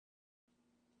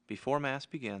Before Mass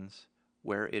begins,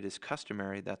 where it is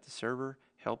customary that the server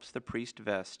helps the priest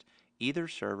vest, either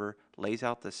server lays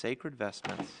out the sacred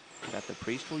vestments that the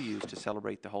priest will use to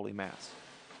celebrate the Holy Mass.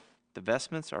 The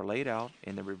vestments are laid out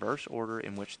in the reverse order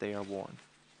in which they are worn.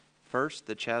 First,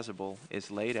 the chasuble is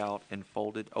laid out and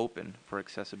folded open for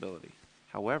accessibility.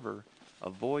 However,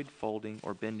 avoid folding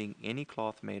or bending any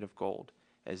cloth made of gold,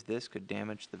 as this could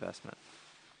damage the vestment.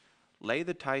 Lay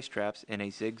the tie straps in a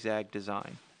zigzag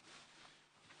design.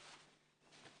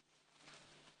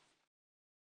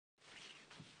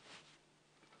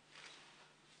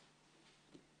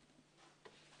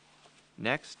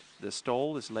 Next, the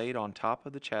stole is laid on top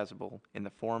of the chasuble in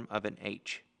the form of an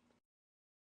H.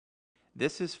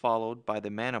 This is followed by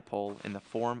the maniple in the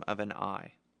form of an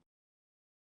I.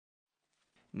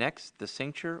 Next, the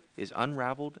cincture is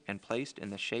unraveled and placed in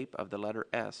the shape of the letter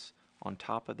S on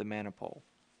top of the maniple.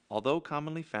 Although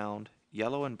commonly found,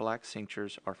 yellow and black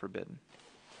cinctures are forbidden.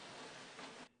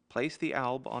 Place the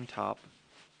alb on top,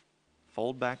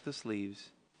 fold back the sleeves,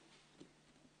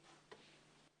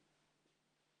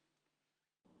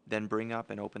 then bring up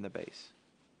and open the base.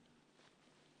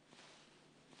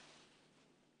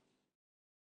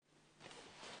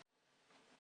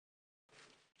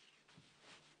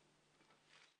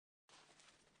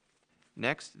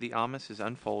 Next, the amice is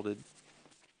unfolded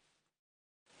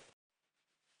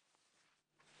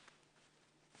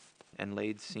and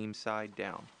laid seam side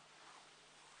down.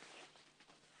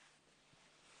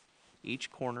 Each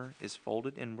corner is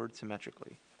folded inward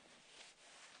symmetrically.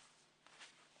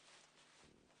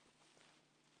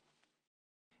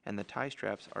 And the tie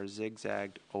straps are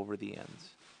zigzagged over the ends.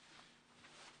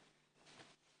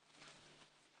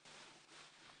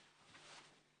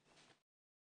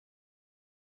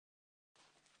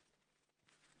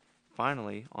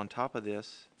 Finally, on top of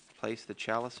this, place the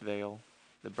chalice veil,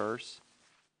 the burse,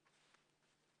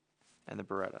 and the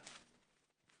biretta.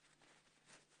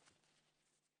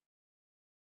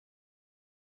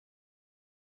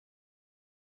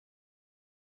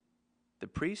 The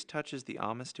priest touches the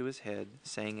amice to his head,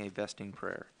 saying a vesting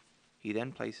prayer. He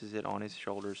then places it on his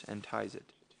shoulders and ties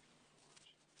it.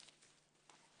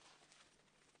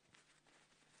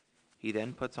 He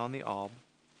then puts on the alb.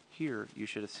 Here, you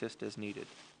should assist as needed.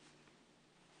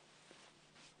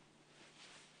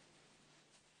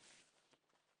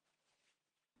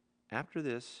 After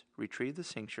this, retrieve the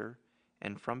cincture,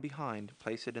 and from behind,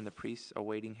 place it in the priest's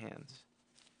awaiting hands.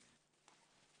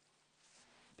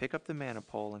 Pick up the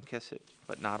maniple and kiss it,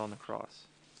 but not on the cross.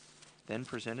 Then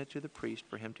present it to the priest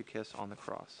for him to kiss on the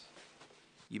cross.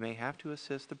 You may have to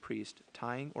assist the priest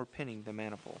tying or pinning the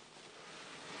maniple.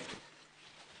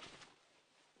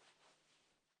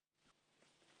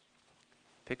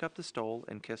 Pick up the stole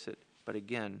and kiss it, but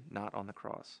again, not on the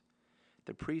cross.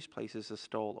 The priest places the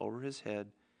stole over his head,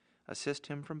 assist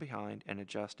him from behind, and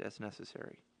adjust as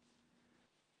necessary.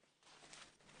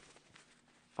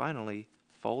 Finally,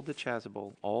 fold the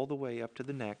chasuble all the way up to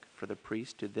the neck for the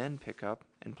priest to then pick up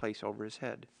and place over his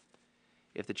head.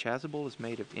 If the chasuble is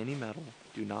made of any metal,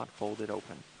 do not fold it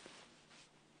open.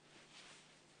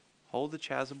 Hold the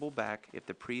chasuble back if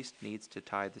the priest needs to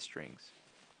tie the strings.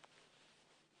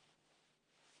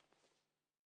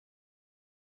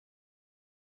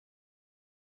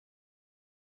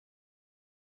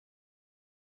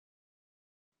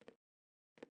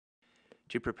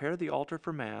 To prepare the altar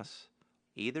for Mass,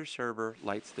 either server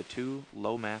lights the 2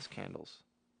 low Mass candles.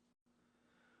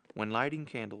 When lighting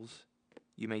candles,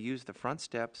 you may use the front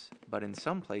steps, but in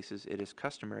some places it is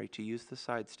customary to use the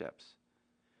side steps.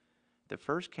 The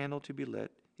first candle to be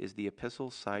lit is the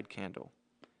epistle side candle.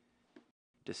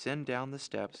 Descend down the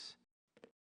steps,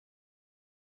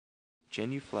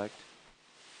 genuflect,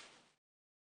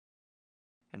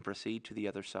 and proceed to the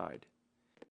other side.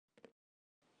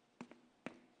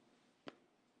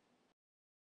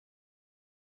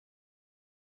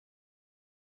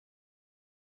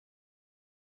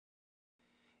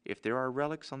 If there are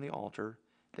relics on the altar,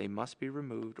 they must be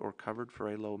removed or covered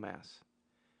for a low Mass.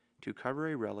 To cover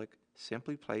a relic,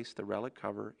 simply place the relic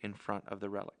cover in front of the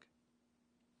relic.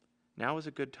 Now is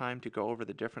a good time to go over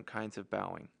the different kinds of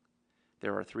bowing.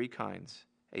 There are 3 kinds: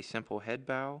 a simple head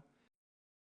bow,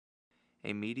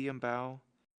 a medium bow,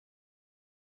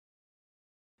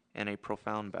 and a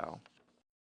profound bow.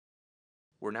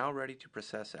 We're now ready to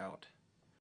process out.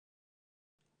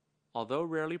 Although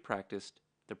rarely practiced,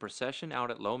 the procession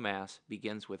out at low Mass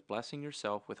begins with blessing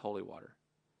yourself with holy water.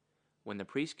 When the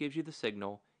priest gives you the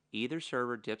signal, either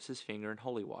server dips his finger in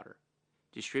holy water.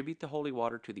 Distribute the holy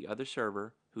water to the other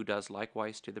server, who does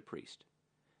likewise to the priest.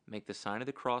 Make the sign of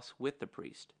the cross with the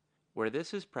priest. Where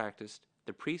this is practiced,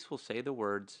 the priest will say the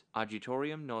words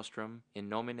Adjutorium Nostrum in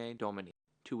nomine Domini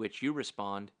to to which you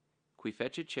respond, Qui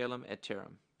fecit caelum et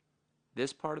terram.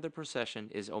 This part of the procession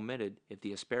is omitted if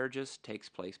the asparagus takes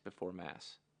place before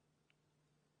Mass.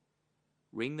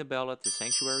 Ring the bell at the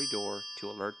sanctuary door to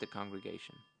alert the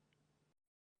congregation.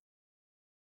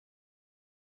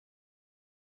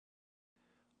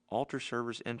 Altar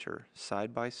servers enter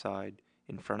side by side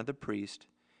in front of the priest,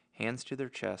 hands to their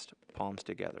chest, palms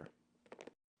together.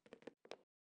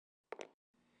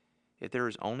 If there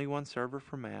is only one server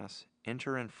for Mass,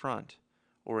 enter in front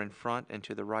or in front and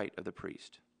to the right of the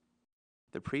priest.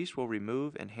 The priest will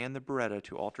remove and hand the biretta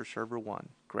to altar server 1.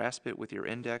 Grasp it with your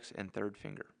index and third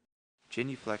finger.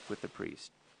 Genuflect with the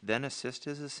priest. Then assist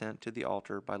his ascent to the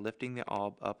altar by lifting the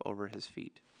alb up over his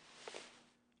feet.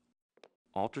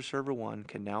 Altar server 1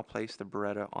 can now place the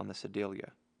biretta on the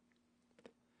sedilia.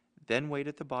 Then wait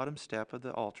at the bottom step of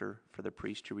the altar for the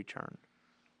priest to return.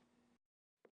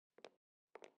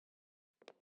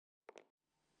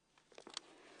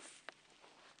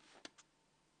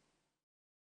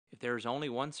 If there is only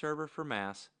one server for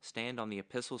Mass, stand on the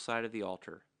epistle side of the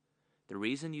altar. The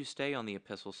reason you stay on the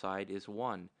epistle side is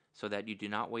 1, so that you do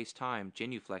not waste time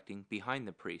genuflecting behind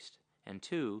the priest, and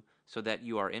 2, so that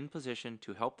you are in position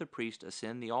to help the priest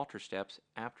ascend the altar steps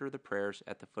after the prayers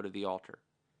at the foot of the altar.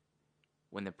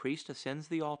 When the priest ascends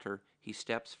the altar, he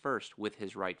steps first with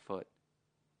his right foot.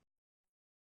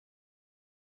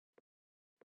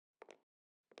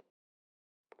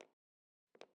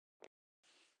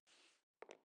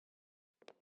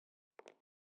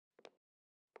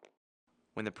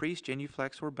 When the priest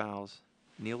genuflects or bows,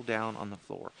 kneel down on the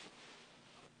floor.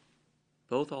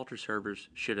 Both altar servers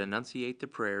should enunciate the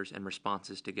prayers and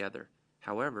responses together.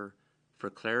 However, for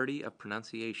clarity of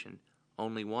pronunciation,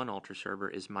 only one altar server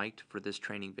is mic'd for this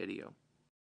training video.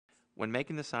 When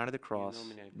making the sign of the cross,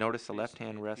 notice the left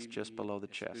hand rests just below the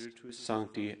chest.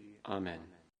 Sancti, Amen.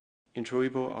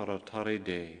 Introibo ad altare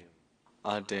Dei.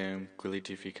 Ad Deum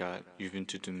glorificat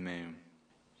juventutem meum.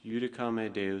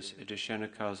 Judicame Deus et discerna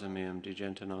causa meum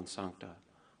digenta non sancta.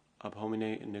 Ab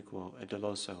homine iniquo et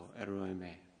doloso eroi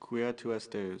me. Quia tu est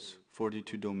Deus,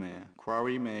 fortitudo mea,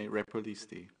 quari me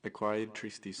repelisti, et quari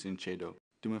tristis in cedo,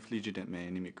 dum affligident me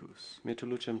inimicus. Metu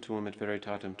lucem tuum et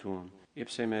veritatem tuum,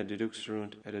 ipse me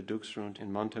deduxerunt et adduxerunt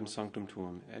in montem sanctum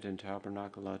tuum et in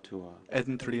tabernacula tua. Et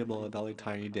in triable ad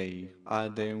altare Dei,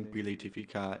 ad Deum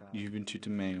glorificat juventutem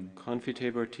meum.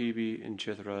 Confitebor tibi in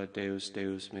cithara Deus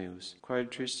Deus meus, quae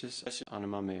tristis est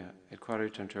anima mea, et quae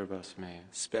tenturbas mea.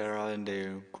 Spera in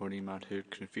Deo, quod mater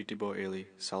confitebo eli,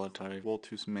 salutare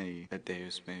voltus mei et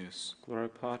Deus meus. Gloria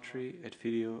Patri et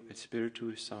Filio et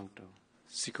Spiritui Sancto.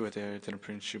 Sicut erat in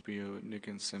principio, nunc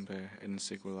in semper, et in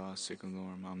saecula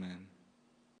saeculorum. Amen.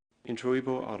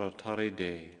 Introibo ad altare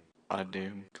Dei. Ad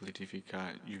Deum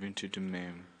glorificat juventutem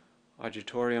meum.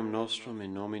 Agitorium nostrum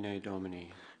in nomine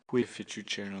Domini. Qui ficit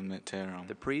caelum et terram.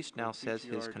 The priest now says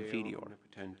his confiteor.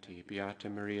 Omnipotenti, Beata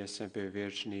Maria Semper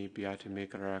Virgini, Beata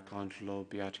Michael Arcangelo,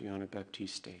 Beata Ioanna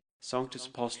Baptiste. Sanctus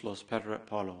Apostolos Peter et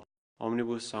Paulo,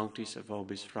 omnibus sanctis et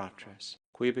vobis fratres,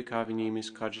 qui peccavi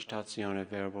nimis cogitatione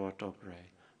verbo et opere,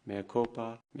 mea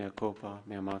culpa,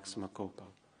 mea maxima culpa.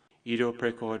 Ido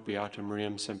precoit Beata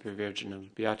Mariam Semper Virginum,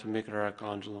 Beata Michael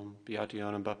Arcangelum, Beata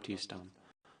Ioanna Baptistam,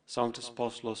 Sanctus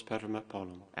Apostolos Petrum et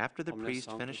Paulum. After the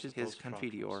priest finishes his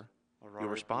confiteor, your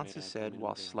response is said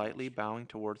while slightly bowing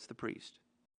towards the priest.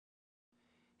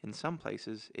 In some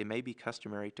places, it may be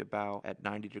customary to bow at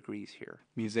 90 degrees here.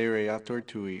 Misereatur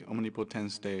tui,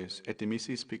 omnipotens Deus, et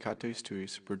dimissis peccatis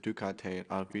tuis, perducate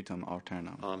ad vitam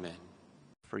aeternam. Amen.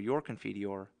 For your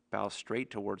confiteor, bow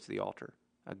straight towards the altar.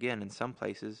 Again, in some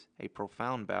places, a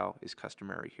profound bow is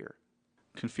customary here.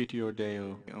 Confiteor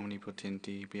Deo,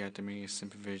 omnipotenti, Beata Maria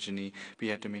Semper Virgini,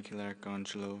 Beata Michael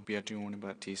Arcangelo, Beata Ioanna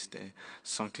Baptiste,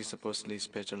 Sanctis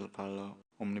Apostolis Peter et Paulo,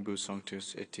 omnibus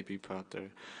sanctus et tibi pater,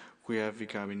 quia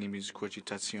vicavi nimis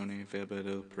cogitatione verba et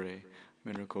opere,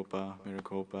 mea culpa,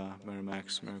 mea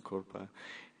max, mea culpa.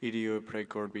 Idio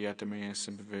precor Beata Maria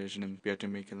Semper Virginum, Beata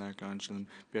Michael Arcangelum,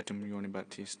 Beata Ioanna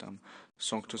Baptistam,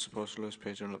 Sanctus Apostolos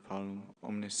Peter et Paulum,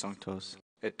 omnes sanctos,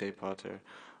 et Dei Pater,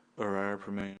 orare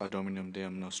per me ad Dominum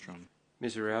Deum nostrum.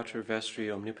 Misereatur vestri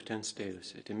omnipotens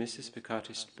Deus, et dimissis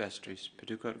peccatis vestris,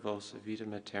 perducat vos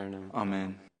vitam aeternam.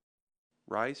 Amen.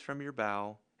 Rise from your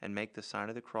bow and make the sign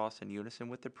of the cross in unison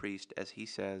with the priest as he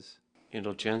says,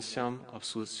 Indulgentiam,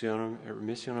 absolutionem, et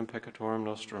remissionem peccatorum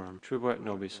nostrorum, tribuat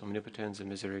nobis omnipotens et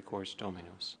misericors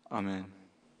Dominus. Amen.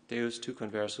 Deus tu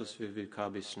conversus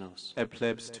vivificabis nos. Et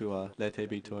plebs tua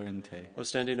letebitur in te.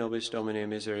 Ostendi nobis Domine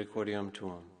misericordiam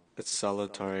tuum. Et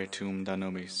salutare tuum da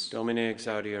nobis. Domine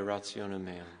exaudia rationem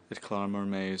meam. Et clamor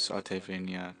meus a te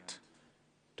veniat.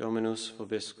 Dominus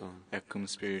vobiscum. Et cum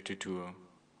spiritu tuo.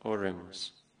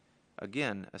 Oremus.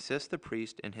 Again, assist the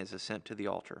priest in his ascent to the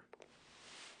altar.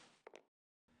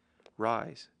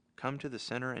 Rise, come to the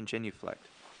center and genuflect.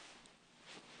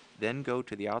 Then go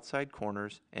to the outside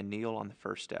corners and kneel on the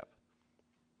first step.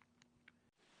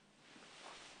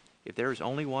 If there is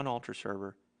only one altar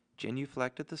server,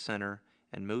 genuflect at the center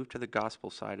and move to the gospel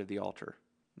side of the altar.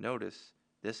 Notice,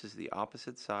 this is the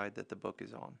opposite side that the book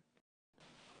is on.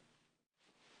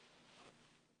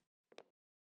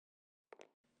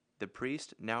 The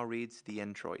priest now reads the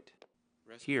introit.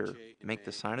 Here, make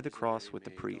the sign of the cross with the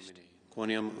priest.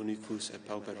 Quoniam unicus et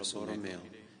pauper sora meo,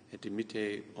 et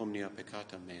dimite omnia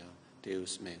peccata mea,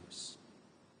 Deus meus.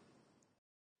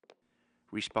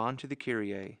 Respond to the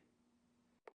Kyrie.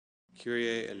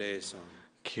 Kyrie eleison.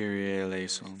 Kyrie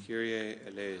eleison. Kyrie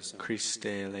eleison. Christe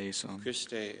eleison.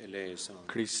 Christe eleison.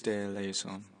 Christe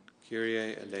eleison.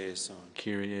 Kyrie eleison.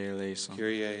 Kyrie eleison.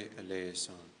 Kyrie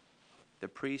eleison. The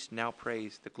priest now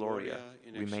prays the Gloria.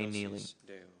 Remain kneeling.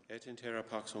 Deo. Et in terra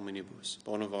pax hominibus,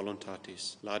 bona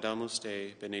voluntatis, laudamus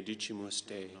Dei, benedicimus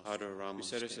Dei,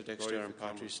 adoramus Dei, miseris et dexterum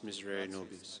Patris miserere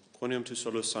nobis, quoniam tu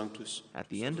solus sanctus. At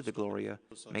the end of the Gloria,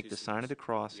 make the sign of the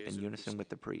cross in unison with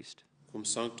the priest. Cum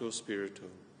Sancto Spiritu,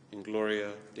 in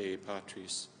gloria Dei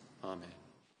Patris. Amen.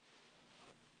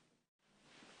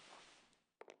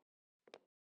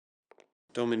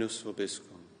 Dominus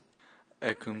vobiscum.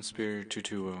 Et cum spiritu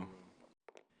tuo.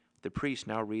 The priest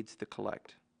now reads the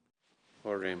collect.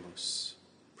 Oremus.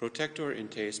 Protector in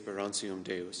te sperantium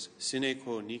Deus, sine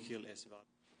quo nihil est.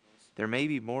 There may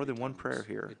be more than one prayer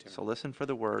here, so listen for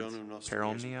the words, per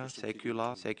omnia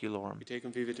saecula saeculorum. We take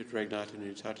vivit et regnat in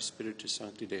unitatis Spiritus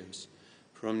Sancti Deus,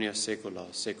 per omnia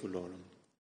saecula saeculorum.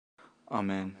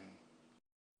 Amen.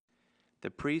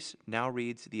 The priest now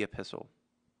reads the epistle.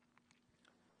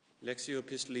 Lectio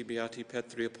Epistoli Beati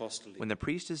Petri Apostoli. When the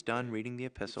priest is done reading the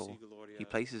epistle, he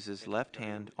places his left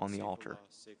hand on the altar.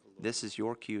 This is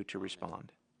your cue to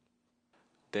respond.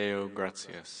 Deo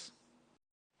gratias.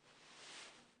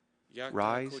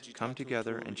 Rise, come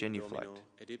together, and genuflect.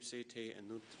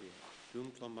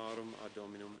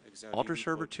 Altar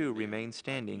server 2 remains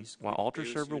standing while altar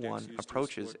server 1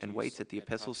 approaches and waits at the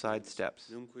epistle side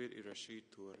steps.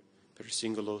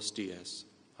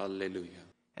 Alleluia.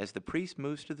 As the priest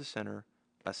moves to the center,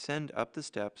 ascend up the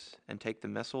steps and take the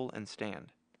missal and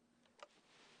stand.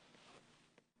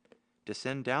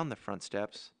 Descend down the front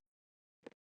steps,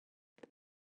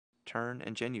 turn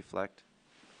and genuflect,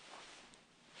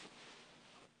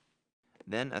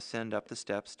 then ascend up the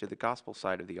steps to the gospel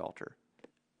side of the altar.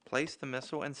 Place the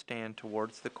missal and stand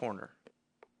towards the corner.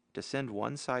 Descend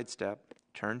one side step,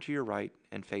 turn to your right,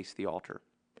 and face the altar.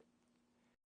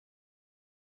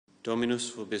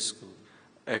 Dominus vobiscum.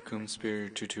 Et cum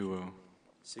spiritu tuo.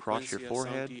 Cross your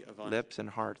forehead, lips, and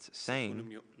hearts,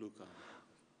 saying,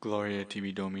 Gloria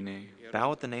tibi Domine.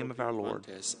 Bow at the name of our Lord.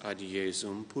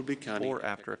 Or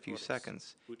after a few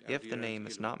seconds, if the name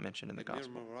is not mentioned in the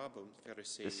Gospel.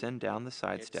 Descend down the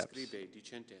side steps.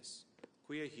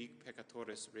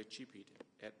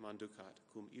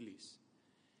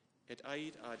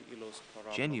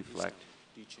 Genuflect.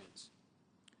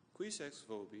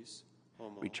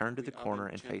 Return to the corner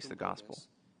and face the Gospel.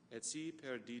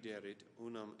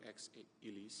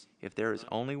 If there is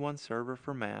only one server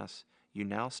for Mass, you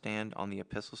now stand on the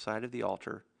epistle side of the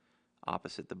altar,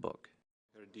 opposite the book.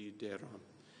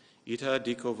 Ita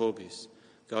dico vobis,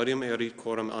 gaudium erit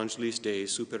coram angelis Dei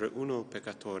super uno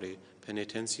peccatore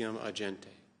penitentiam agente.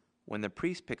 When the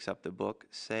priest picks up the book,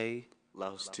 say,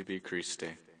 Laus tibi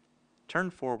Christe. Turn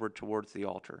forward towards the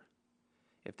altar.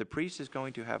 If the priest is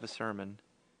going to have a sermon,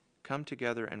 come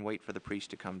together and wait for the priest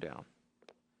to come down.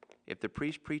 If the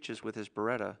priest preaches with his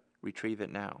biretta, retrieve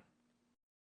it now.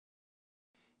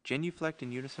 Genuflect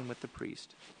in unison with the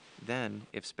priest. Then,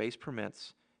 if space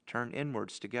permits, turn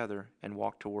inwards together and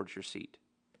walk towards your seat.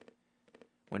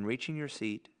 When reaching your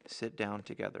seat, sit down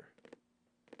together.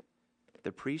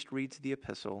 The priest reads the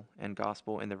epistle and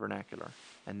gospel in the vernacular,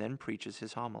 and then preaches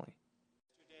his homily.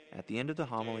 At the end of the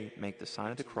homily, make the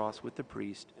sign of the cross with the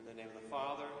priest. In the name of the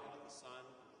Father, and of the Son, and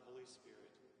of the Holy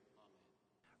Spirit.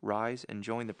 Amen. Rise and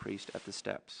join the priest at the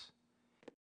steps.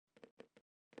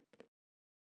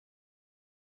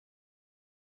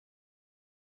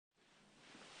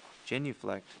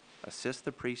 Genuflect, assist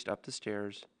the priest up the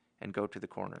stairs, and go to the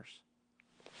corners.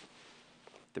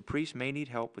 The priest may need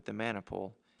help with the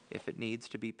maniple if it needs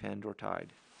to be pinned or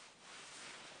tied.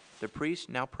 The priest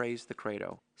now prays the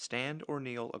credo. Stand or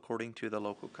kneel according to the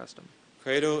local custom.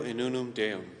 Credo in unum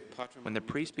Deum. When the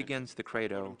priest begins the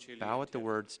credo, bow at the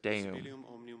words Deum.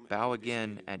 Bow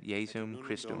again at Jesum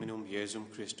Christum. Dominum Jesum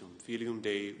Christum, Filium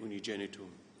Dei unigenitum,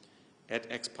 et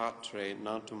ex patre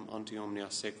natum ante omnia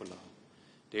saecula,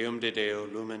 Deum de Deo,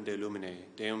 lumen de lumine,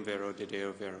 Deum vero de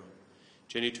Deo vero.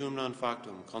 Genitum non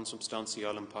factum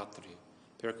consubstantialem patri,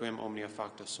 perquem omnia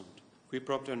facta sunt, qui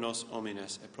propter nos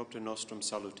homines et propter nostrum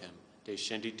salutem,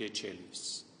 descendit de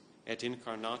celis. Et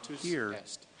incarnatus Here,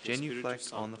 est, et genuflect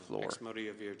Spiritus on the Sanctum, floor, ex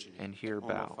Maria Virgine, and here et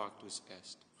homo bow. factus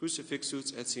est.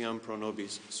 Crucifixus etiam pro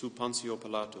nobis, sub Pontio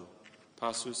Pilato,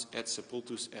 passus et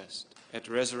sepultus est, et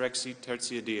resurrexit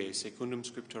tertia die secundum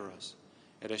scripturas,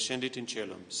 et ascendit in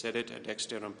celum, sedet ad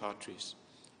dexteram Patris,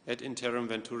 et in terram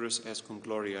venturus est cum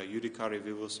gloria judicare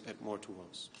vivos et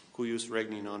mortuos, cuius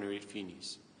regni non erit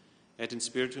finis, et in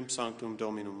Spiritum Sanctum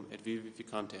Dominum et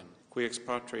vivificantem, qui ex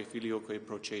Patre Filioque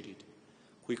procedit,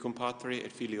 qui cum Patre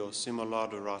et Filio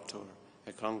simuladorator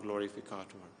et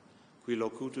conglorificator, qui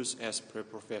locutus est per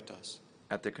prophetas.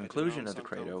 At the conclusion of the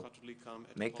Credo,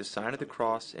 make the sign of the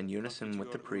cross in unison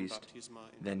with the priest,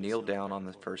 then kneel down on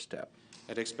the first step.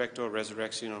 Et expecto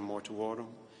resurrectionem mortuorum,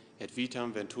 et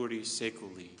vitam venturi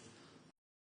seculi.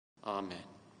 Amen.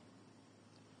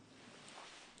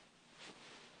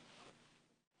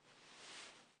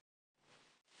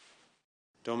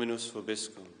 Dominus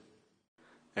vobiscum.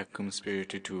 Et cum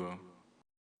spiritu tuo.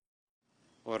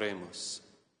 Oremus.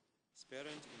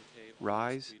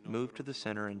 Rise, move to the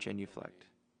center, and genuflect.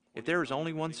 If there is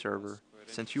only one server,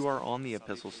 since you are on the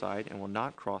epistle side and will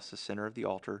not cross the center of the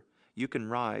altar, you can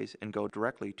rise and go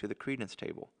directly to the credence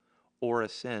table, or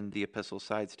ascend the epistle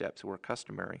side steps where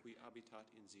customary.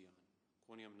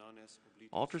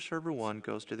 Altar server 1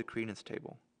 goes to the credence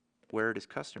table. Where it is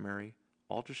customary,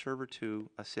 altar server 2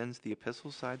 ascends the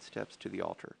epistle side steps to the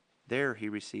altar. There he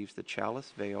receives the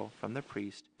chalice veil from the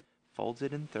priest, folds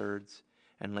it in thirds,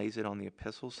 and lays it on the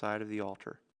epistle side of the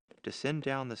altar. Descend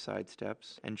down the side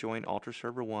steps and join altar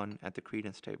server 1 at the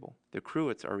credence table. The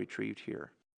cruets are retrieved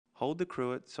here. Hold the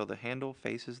cruet so the handle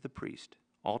faces the priest.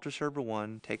 Altar server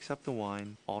 1 takes up the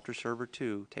wine, altar server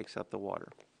 2 takes up the water.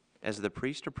 As the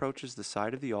priest approaches the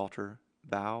side of the altar,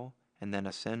 bow and then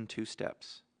ascend 2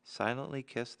 steps. Silently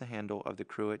kiss the handle of the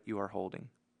cruet you are holding.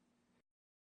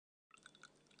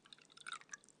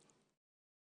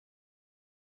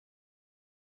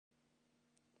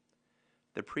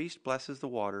 The priest blesses the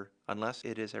water unless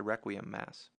it is a requiem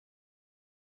mass.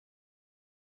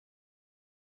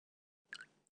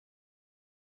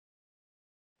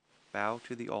 Bow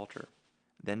to the altar,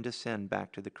 then descend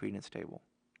back to the credence table.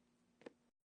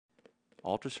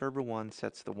 Altar server 1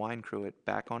 sets the wine cruet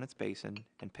back on its basin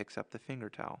and picks up the finger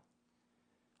towel.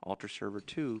 Altar server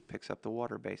 2 picks up the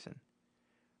water basin.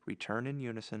 Return in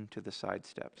unison to the side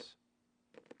steps.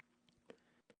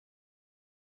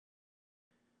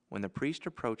 When the priest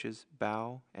approaches,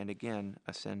 bow and again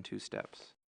ascend 2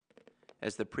 steps.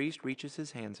 As the priest reaches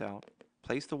his hands out,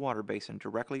 place the water basin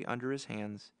directly under his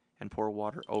hands and pour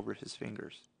water over his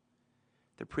fingers.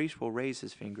 The priest will raise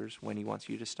his fingers when he wants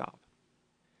you to stop.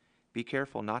 Be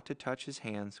careful not to touch his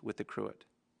hands with the cruet.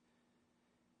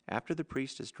 After the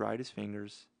priest has dried his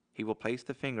fingers, he will place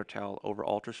the finger towel over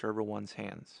altar server 1's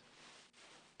hands.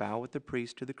 Bow with the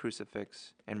priest to the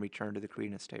crucifix and return to the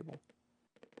credence table.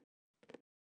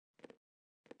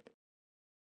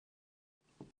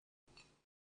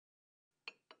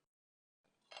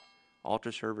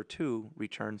 Altar server 2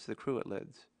 returns the cruet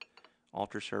lids.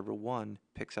 Altar server 1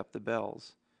 picks up the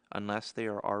bells, unless they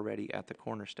are already at the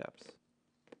corner steps.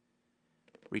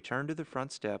 Return to the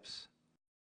front steps,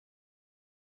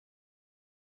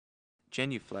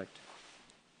 genuflect,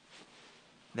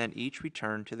 then each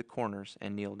return to the corners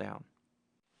and kneel down.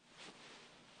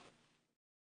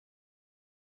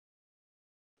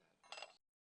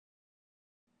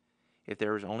 If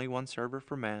there is only one server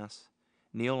for Mass,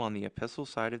 kneel on the epistle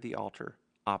side of the altar,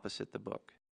 opposite the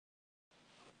book.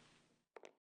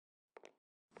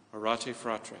 Orate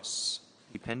fratres.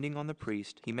 Depending on the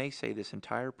priest, he may say this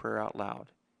entire prayer out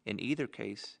loud. In either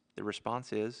case, the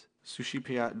response is,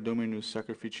 Suscipiat Dominus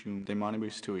sacrificium de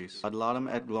manibus tuis, ad laudem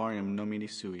et gloriam nomini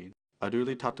sui,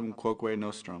 adulitatum quoque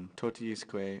nostrum,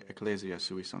 totiisque ecclesia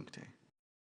sui sancte.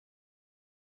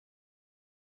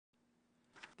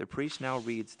 The priest now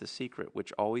reads the secret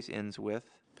which always ends with,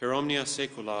 Per omnia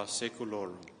saecula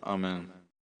saeculorum. Amen.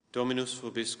 Dominus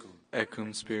vobiscum. Et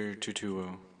cum spiritu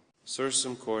tuo.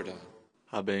 Sursum corda.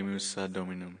 Habemus ad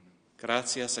Dominum.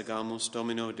 Gratias agamus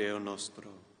Domino Deo nostro.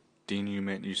 Dignum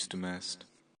et justum est.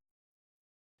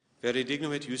 Vere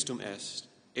dignum et justum est,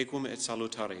 equum et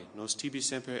salutare, nos tibi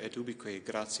semper et ubique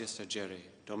gratias agere,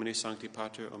 Domine Sancti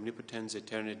Pater omnipotens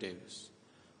aeterne Deus,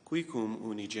 qui cum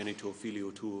unigenito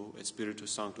Filio tuo et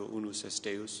Spiritus Sancto unus est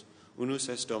Deus, unus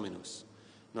est Dominus,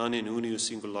 non in unius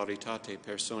singularitate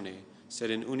personae,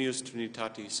 sed in unius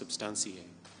Trinitatis substantiae,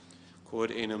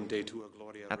 quod enum de tua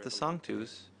gloria at the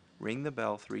Sanctus, ring the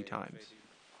bell 3 times.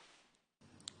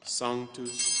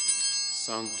 Sanctus,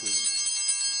 Sanctus,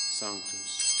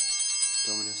 Sanctus,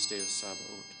 Dominus Deus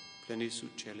Sabaoth, plenis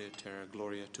ut caeli et terra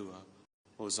gloria tua,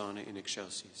 Hosanna in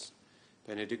excelsis.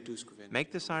 Benedictus cuventus.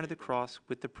 Make the sign of the cross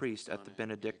with the priest at the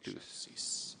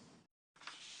Benedictus.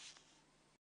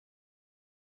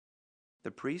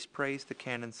 The priest prays the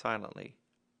canon silently.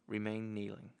 Remain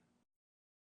kneeling.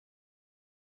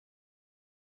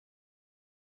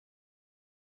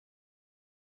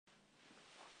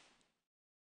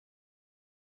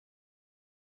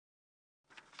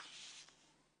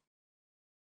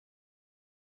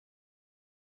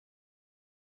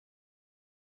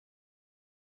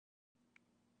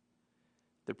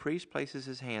 The priest places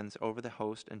his hands over the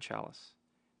host and chalice.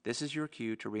 This is your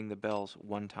cue to ring the bells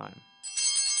one time.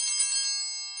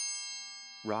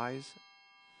 Rise,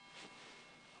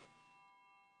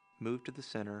 move to the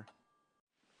center,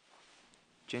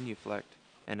 genuflect,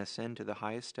 and ascend to the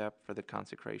highest step for the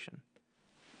consecration.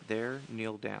 There,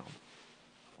 kneel down.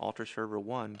 Altar server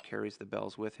 1 carries the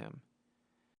bells with him.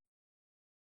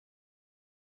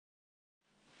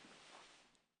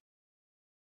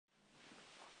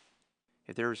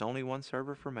 If there is only one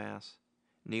server for Mass,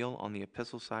 kneel on the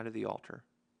epistle side of the altar.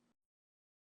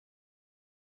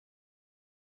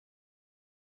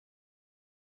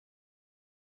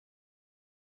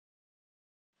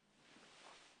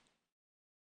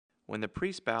 When the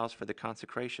priest bows for the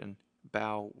consecration,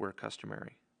 bow where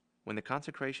customary. When the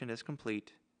consecration is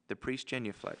complete, the priest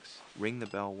genuflects. Ring the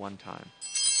bell one time.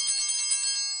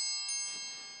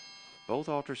 Both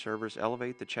altar servers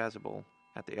elevate the chasuble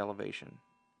at the elevation.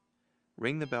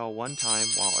 Ring the bell one time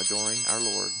while adoring our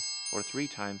Lord, or 3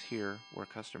 times here where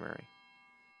customary.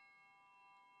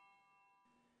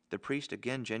 The priest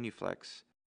again genuflects.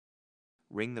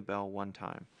 Ring the bell one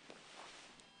time.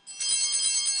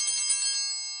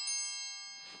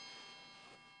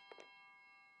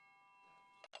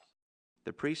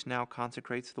 The priest now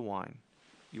consecrates the wine.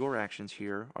 Your actions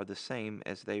here are the same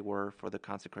as they were for the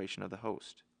consecration of the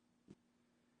host.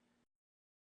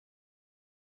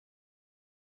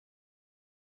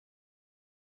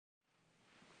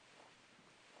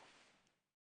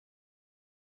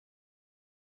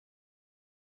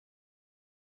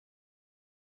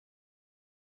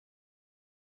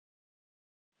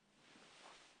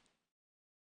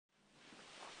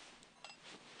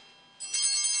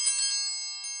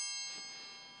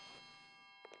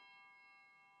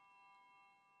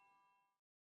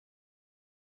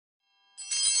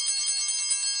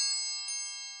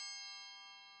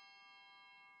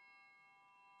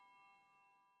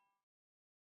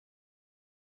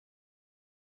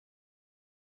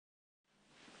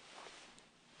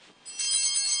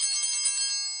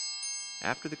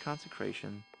 After the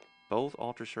consecration, both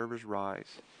altar servers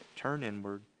rise, turn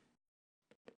inward,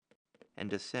 and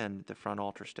descend the front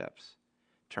altar steps.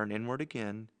 Turn inward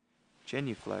again,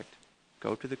 genuflect,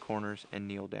 go to the corners, and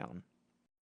kneel down.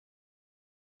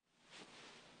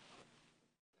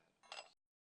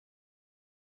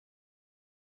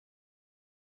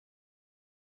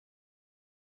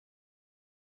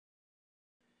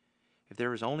 If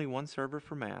there is only one server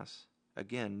for Mass,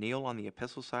 again kneel on the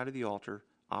epistle side of the altar,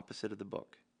 opposite of the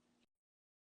book.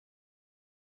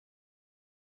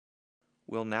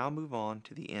 We'll now move on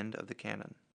to the end of the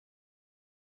canon.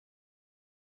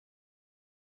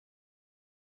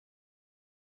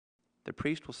 The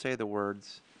priest will say the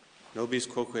words, Nobis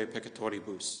quoque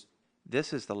peccatoribus.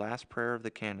 This is the last prayer of the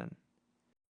canon.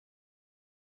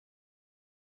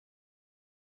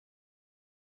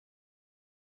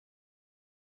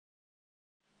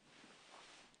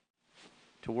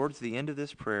 Towards the end of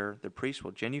this prayer, the priest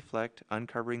will genuflect,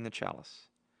 uncovering the chalice.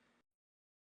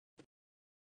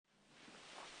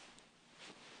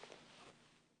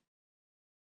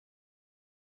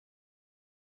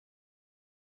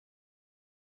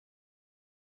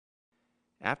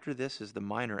 After this is the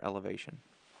minor elevation.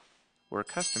 Where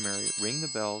customary, ring the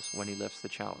bells when he lifts the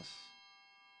chalice.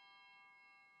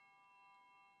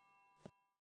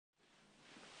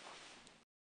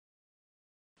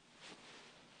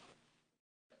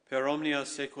 Per omnia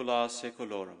saecula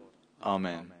saeculorum.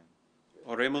 Amen.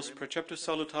 Oremus preceptus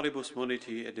salutaribus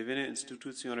moniti et divina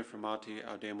institutione formati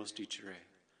audemus dicere.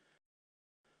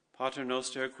 Pater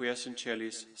noster qui es in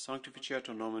celis,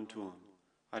 sanctificetur nomen tuum.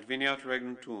 Adveniat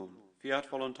regnum tuum.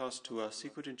 Fiat voluntas tua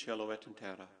sicut in cielo et in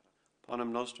terra.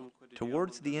 Panem nostrum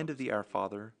Towards the end of the Our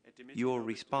Father, you will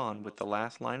respond with the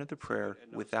last line of the prayer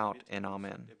without an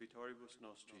Amen.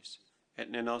 Et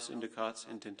ne nos indicats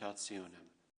in tentationem.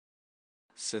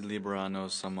 Sed libera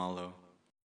nos a malo.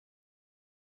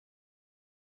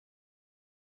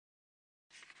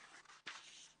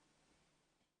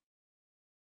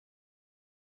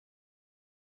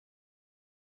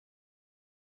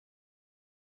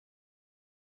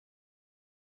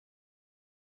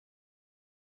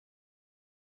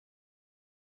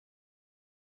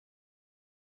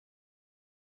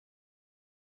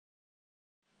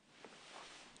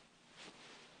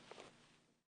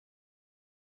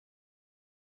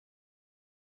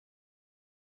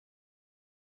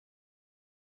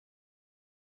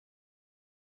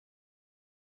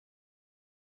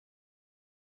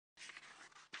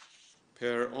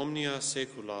 Per omnia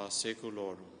saecula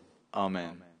saeculorum.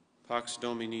 Amen. Pax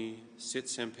Domini sit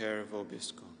semper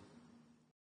vobiscum.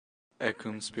 Et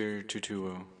cum spiritu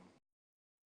tuo.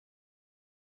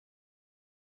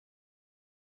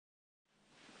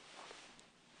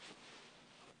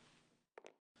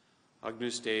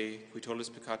 Agnus Dei, qui tollis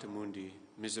peccata mundi,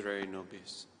 miserere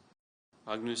nobis.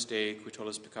 Agnus Dei, qui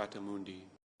tollis peccata mundi,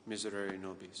 miserere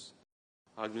nobis.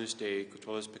 Agnus Dei, qui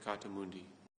tollis peccata mundi,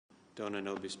 dona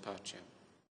nobis pacem.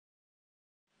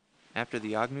 After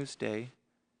the Agnus Dei,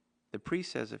 the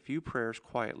priest says a few prayers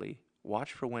quietly.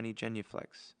 Watch for when he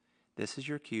genuflects. This is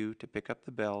your cue to pick up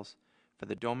the bells for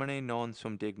the Domine non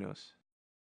sum dignus.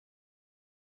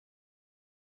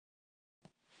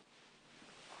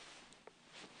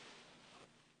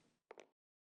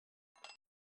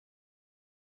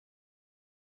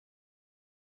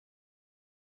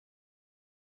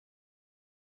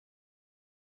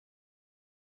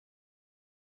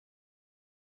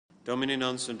 Domine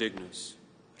non sum dignus.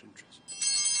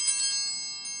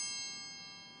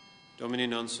 Domine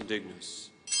non sum dignus.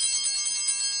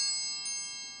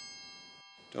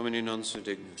 Domine non sum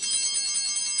dignus.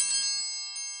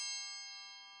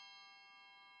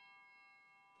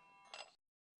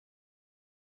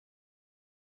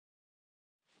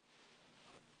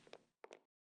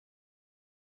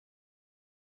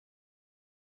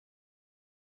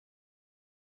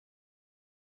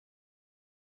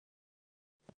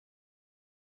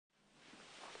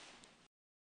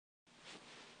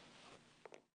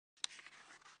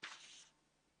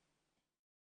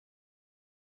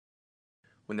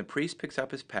 When the priest picks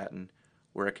up his paten,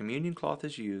 where a communion cloth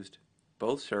is used,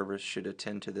 both servers should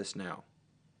attend to this now.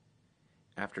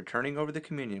 After turning over the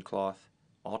communion cloth,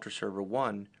 altar server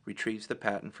 1 retrieves the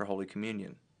paten for Holy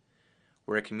Communion.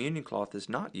 Where a communion cloth is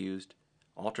not used,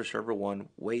 altar server 1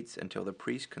 waits until the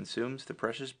priest consumes the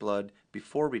precious blood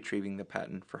before retrieving the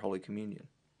paten for Holy Communion.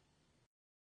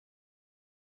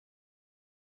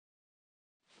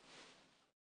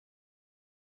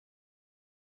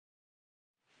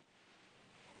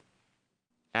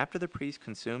 After the priest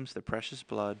consumes the precious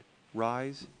blood,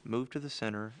 rise, move to the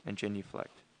center, and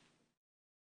genuflect.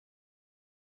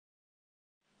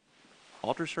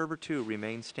 Altar server 2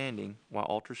 remains standing while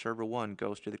altar server 1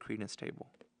 goes to the credence table.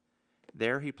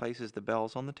 There he places the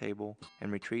bells on the table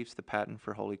and retrieves the paten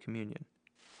for Holy Communion.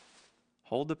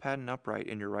 Hold the paten upright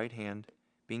in your right hand,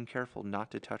 being careful not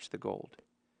to touch the gold.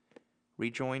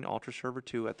 Rejoin altar server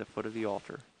 2 at the foot of the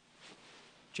altar.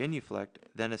 Genuflect,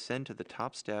 then ascend to the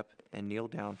top step and kneel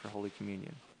down for Holy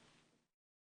Communion.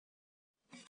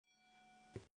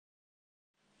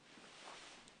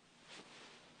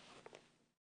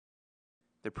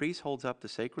 The priest holds up the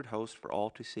sacred host for all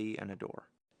to see and adore.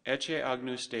 Ecce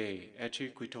Agnus Dei,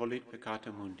 ecce qui tollit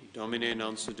peccata mundi. Domine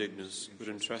non sum dignus, ut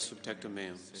in tres subtectum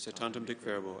meum, se tantum dic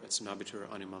verbo et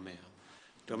sinabitur anima mea.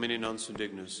 Domine non sum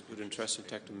dignus, ut in tres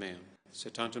subtectum meum, se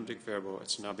tantum dic verbo et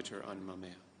sinabitur anima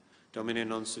mea. Domine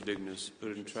non sum dignus,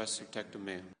 ut in tres subtectum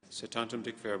meum, se tantum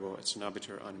dic verbo et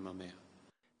sinabitur anima mea.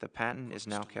 The paten is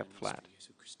now kept flat.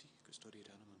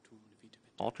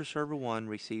 Altar server 1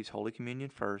 receives Holy Communion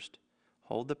first.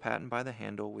 Hold the paten by the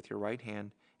handle with your right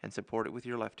hand and support it with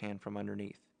your left hand from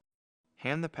underneath.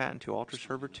 Hand the paten to altar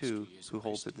server 2, who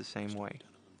holds it the same way.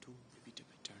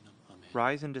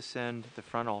 Rise and descend the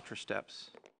front altar steps.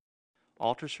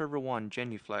 Altar server 1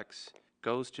 genuflects,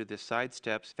 goes to the side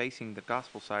steps facing the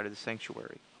gospel side of the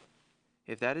sanctuary.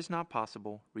 If that is not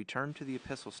possible, return to the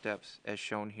epistle steps as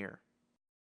shown here.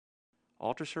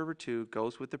 Altar server 2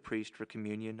 goes with the priest for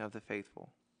communion of the faithful.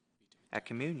 At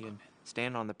communion,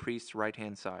 stand on the priest's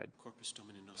right-hand side.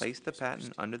 Place the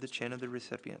paten under the chin of the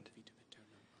recipient.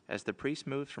 As the priest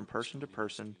moves from person to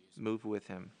person, move with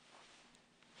him.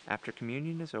 After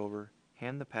communion is over,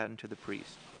 hand the paten to the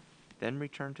priest. Then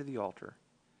return to the altar.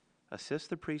 Assist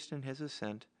the priest in his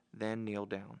ascent, then kneel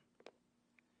down.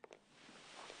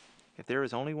 If there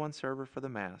is only one server for the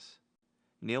Mass,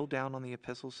 kneel down on the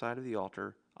epistle side of the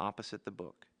altar, opposite the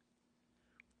book.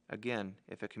 Again,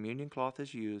 if a communion cloth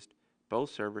is used,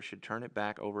 both servers should turn it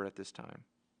back over at this time.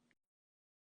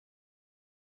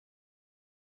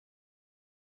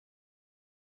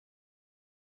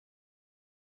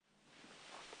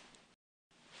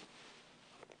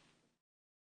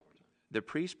 The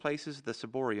priest places the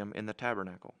ciborium in the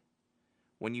tabernacle.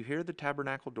 When you hear the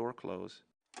tabernacle door close,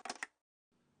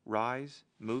 rise,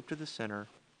 move to the center,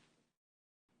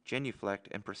 genuflect,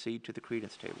 and proceed to the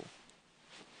credence table.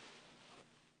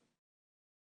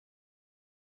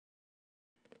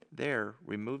 There,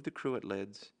 remove the cruet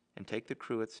lids and take the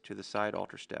cruets to the side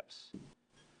altar steps.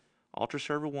 Altar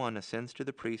server 1 ascends to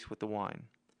the priest with the wine.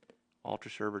 Altar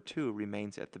server 2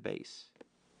 remains at the base.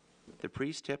 The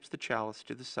priest tips the chalice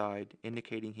to the side,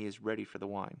 indicating he is ready for the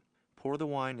wine. Pour the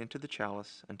wine into the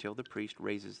chalice until the priest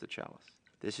raises the chalice.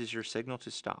 This is your signal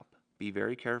to stop. Be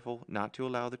very careful not to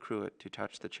allow the cruet to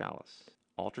touch the chalice.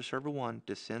 Altar server 1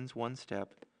 descends 1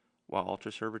 step, while altar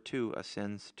server 2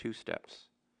 ascends 2 steps.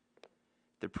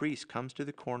 The priest comes to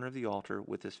the corner of the altar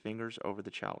with his fingers over the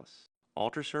chalice.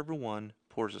 Altar server 1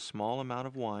 pours a small amount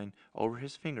of wine over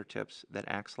his fingertips that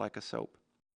acts like a soap.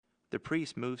 The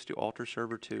priest moves to altar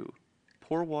server 2.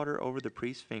 Pour water over the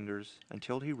priest's fingers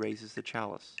until he raises the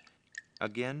chalice.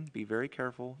 Again, be very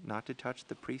careful not to touch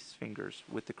the priest's fingers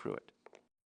with the cruet.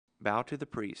 Bow to the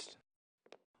priest.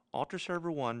 Altar server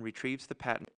 1 retrieves the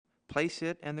paten. Place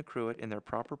it and the cruet in their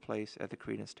proper place at the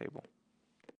credence table.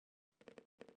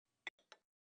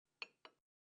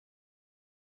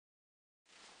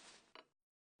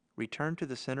 Return to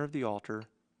the center of the altar.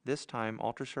 This time,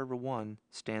 altar server 1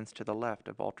 stands to the left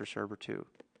of altar server 2.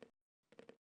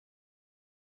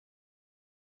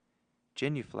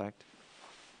 Genuflect.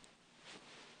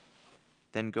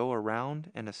 Then go around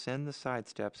and ascend the side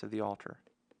steps of the altar.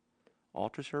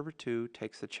 Altar server 2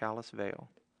 takes the chalice veil.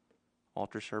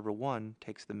 Altar server 1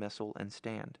 takes the missal and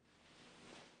stand.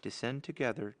 Descend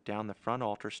together down the front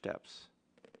altar steps.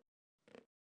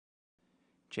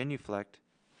 Genuflect,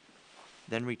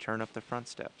 then return up the front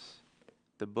steps.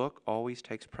 The book always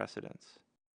takes precedence.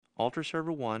 Altar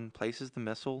server 1 places the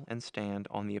missal and stand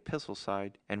on the epistle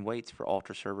side and waits for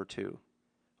altar server 2.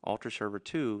 Altar server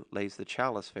 2 lays the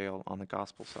chalice veil on the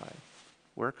gospel side.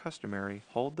 Where customary,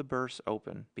 hold the burse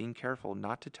open, being careful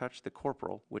not to touch the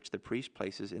corporal which the priest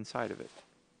places inside of it.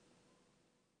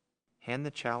 Hand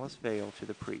the chalice veil to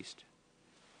the priest.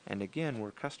 And again,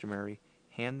 where customary,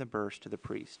 hand the burse to the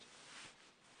priest.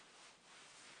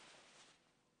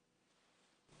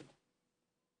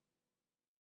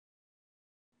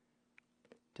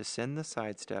 Descend the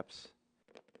side steps.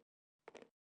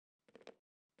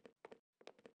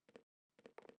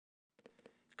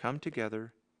 Come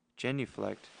together,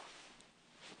 genuflect,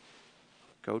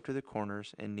 go to the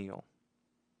corners and kneel.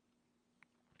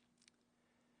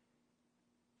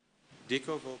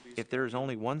 If there is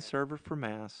only one server for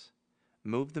Mass,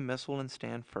 move the missal and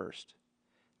stand first,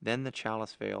 then the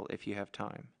chalice veil if you have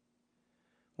time.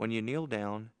 When you kneel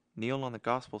down, kneel on the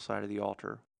gospel side of the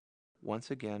altar, once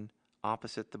again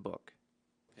opposite the book.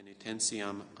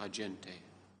 Penitentiam agente.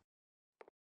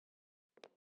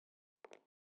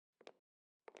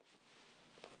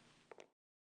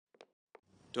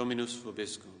 Dominus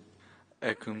vobiscum.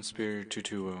 Et cum spiritu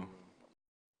tuo.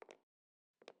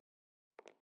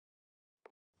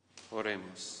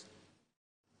 Oremus.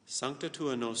 Sancta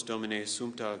tua nos Domine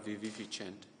sumpta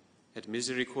vivificent, et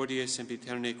misericordiae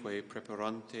sempiterneque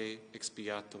preparante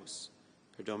expiatos,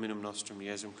 per Dominum nostrum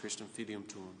Iesum Christum Filium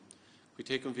tuum, qui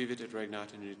tecum vivit et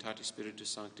regnat in unitate Spiritus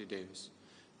Sancti Deus,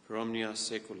 per omnia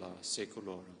saecula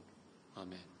saeculorum.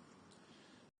 Amen.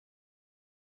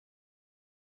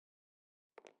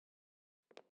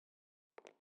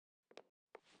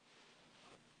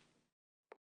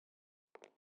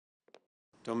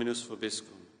 Dominus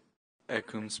vobiscum. Et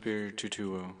cum spiritu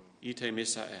tuo. Ite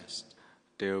missa est.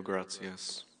 Deo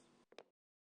gratias.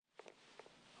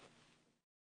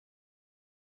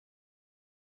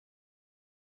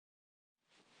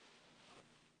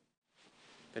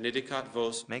 Benedicat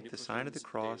vos. Make the sign of the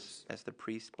cross as the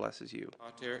priest blesses you.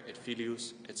 Pater et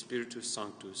Filius et Spiritus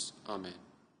Sanctus. Amen.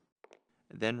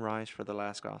 Then rise for the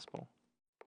last gospel.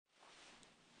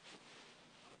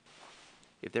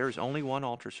 If there is only one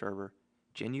altar server,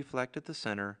 genuflect at the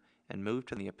center and move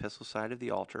to the epistle side of the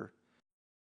altar.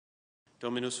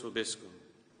 Dominus vobiscum.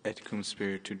 Et cum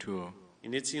spiritu tuo.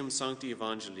 Initium Sancti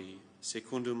Evangelii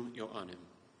secundum Ioannem.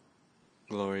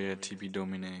 Gloria tibi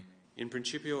Domine. In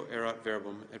principio erat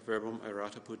verbum, et verbum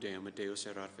erat apud Deum, et Deus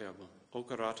erat verbum.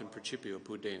 Hoc erat in principio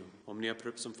apud Deum. Omnia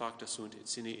per ipsum facta sunt, et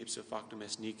sine ipso factum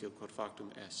est nihil quod factum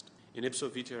est. In ipso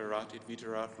vita erat, et vita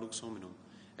erat lux hominum.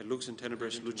 Et lux in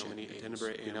tenebris luce, et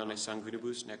tenebrae inane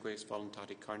sanguinibus, neque est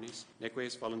voluntate carnis, neque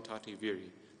est voluntate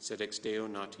viri, sed ex Deo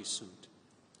nati sunt.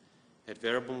 Et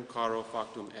verbum caro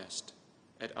factum est,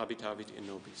 et habitavit in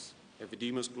nobis. Et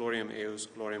vidimus gloriam eus,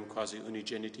 gloriam quasi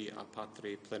unigeniti a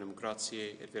Patre plenum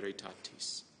gratiae et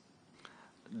veritatis.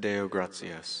 Deo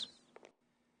gratias.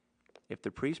 If the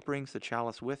priest brings the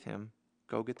chalice with him,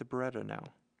 go get the biretta now.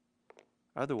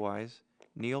 Otherwise,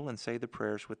 kneel and say the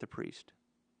prayers with the priest.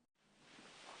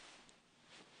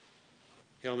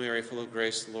 Hail Mary, full of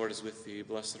grace, the Lord is with thee.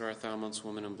 Blessed art thou amongst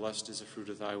women, and blessed is the fruit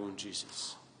of thy womb,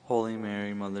 Jesus. Holy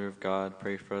Mary, Mother of God,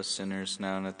 pray for us sinners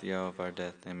now and at the hour of our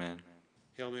death. Amen.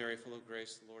 Hail Mary, full of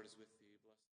grace, the Lord is with thee.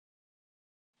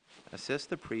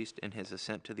 Assist the priest in his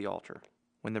ascent to the altar.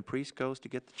 When the priest goes to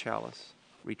get the chalice,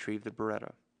 retrieve the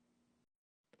biretta.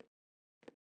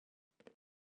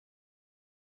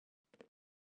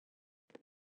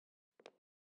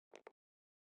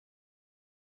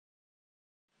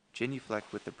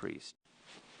 Genuflect with the priest.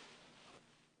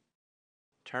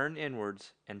 Turn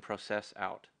inwards and process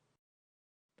out.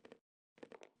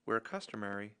 Where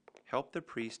customary, help the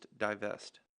priest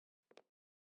divest.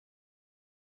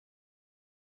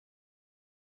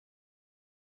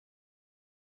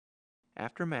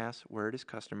 After Mass, where it is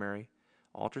customary,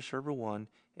 Altar Server 1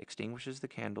 extinguishes the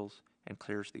candles and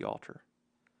clears the altar.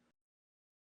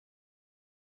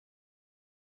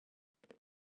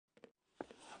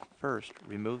 First,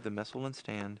 remove the Missal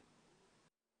stand,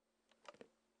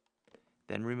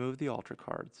 then remove the altar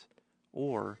cards,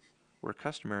 or, where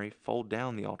customary, fold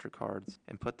down the altar cards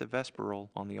and put the Vesperal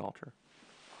on the altar.